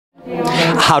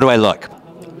How do I look?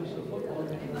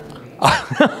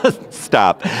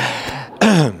 Stop.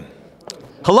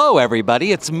 Hello,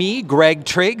 everybody. It's me, Greg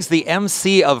Triggs, the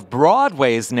MC of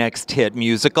Broadway's next hit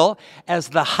musical, as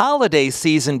the holiday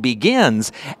season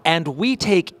begins and we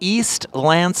take East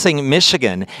Lansing,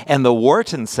 Michigan and the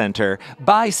Wharton Center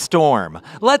by storm.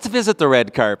 Let's visit the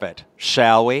red carpet,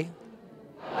 shall we?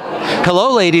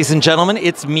 Hello, ladies and gentlemen.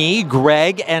 It's me,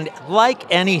 Greg, and like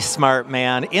any smart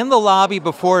man, in the lobby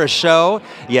before a show,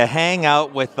 you hang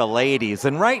out with the ladies.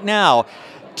 And right now,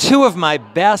 two of my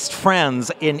best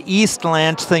friends in East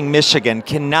Lansing, Michigan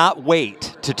cannot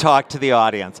wait to talk to the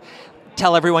audience.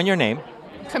 Tell everyone your name.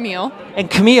 Camille. And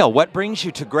Camille, what brings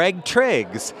you to Greg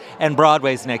Triggs and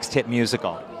Broadway's next hit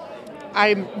musical?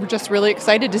 I'm just really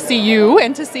excited to see you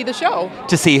and to see the show.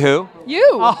 To see who?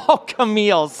 You. Oh,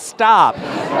 Camille, stop.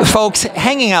 Folks,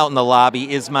 hanging out in the lobby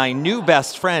is my new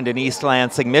best friend in East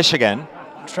Lansing, Michigan.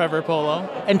 Trevor Polo.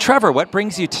 And Trevor, what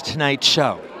brings you to tonight's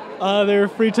show? They're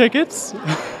free tickets.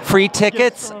 Free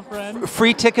tickets? Gifts from a friend.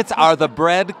 Free tickets are the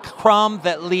breadcrumb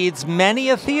that leads many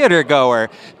a theater goer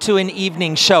to an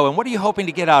evening show. And what are you hoping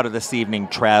to get out of this evening,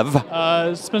 Trev?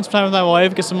 Spend some time with my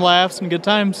wife, get some laughs and good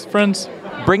times, friends.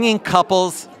 Bringing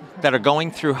couples that are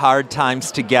going through hard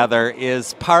times together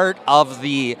is part of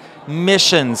the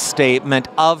mission statement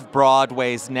of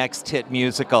Broadway's next hit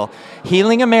musical,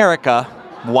 Healing America,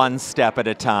 one step at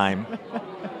a time.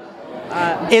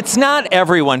 It's not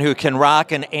everyone who can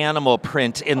rock an animal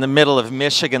print in the middle of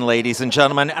Michigan, ladies and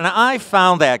gentlemen, and I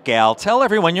found that gal. Tell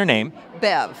everyone your name.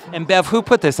 Bev. And Bev, who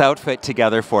put this outfit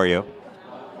together for you?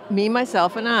 Me,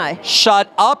 myself, and I.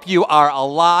 Shut up, you are a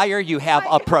liar. You have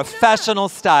a professional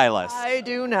stylist. I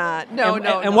do not. No,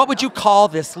 And what would you call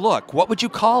this look? What would you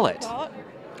call it?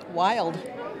 Wild.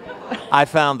 I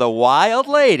found the wild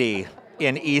lady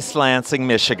in East Lansing,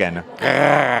 Michigan.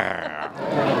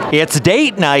 It's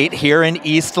date night here in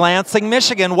East Lansing,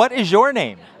 Michigan. What is your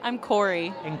name? I'm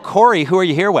Corey. And Corey, who are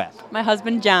you here with? My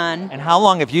husband, John. And how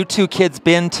long have you two kids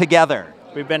been together?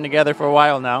 We've been together for a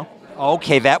while now.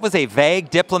 Okay, that was a vague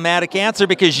diplomatic answer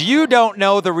because you don't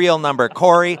know the real number.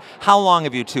 Corey, how long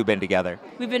have you two been together?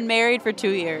 We've been married for 2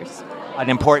 years. An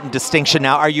important distinction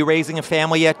now. Are you raising a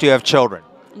family yet? Do you have children?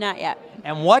 Not yet.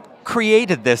 And what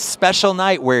created this special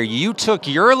night where you took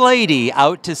your lady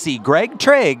out to see Greg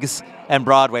Triggs and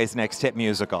Broadway's next hit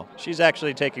musical? She's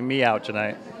actually taking me out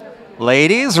tonight.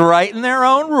 Ladies writing their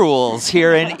own rules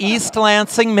here in East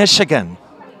Lansing, Michigan.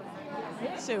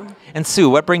 Sue. And Sue,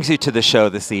 what brings you to the show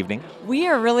this evening? We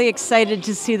are really excited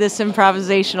to see this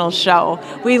improvisational show.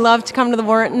 We love to come to the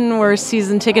Wharton. We're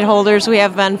season ticket holders. We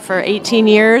have been for 18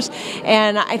 years.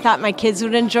 And I thought my kids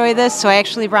would enjoy this, so I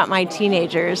actually brought my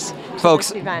teenagers.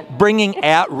 Folks, bringing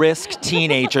at-risk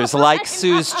teenagers like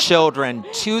Sue's children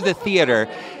to the theater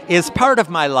is part of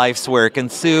my life's work.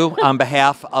 And Sue, on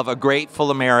behalf of a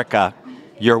grateful America,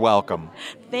 you're welcome.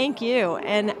 Thank you.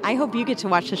 And I hope you get to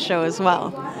watch the show as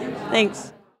well.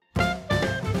 Thanks.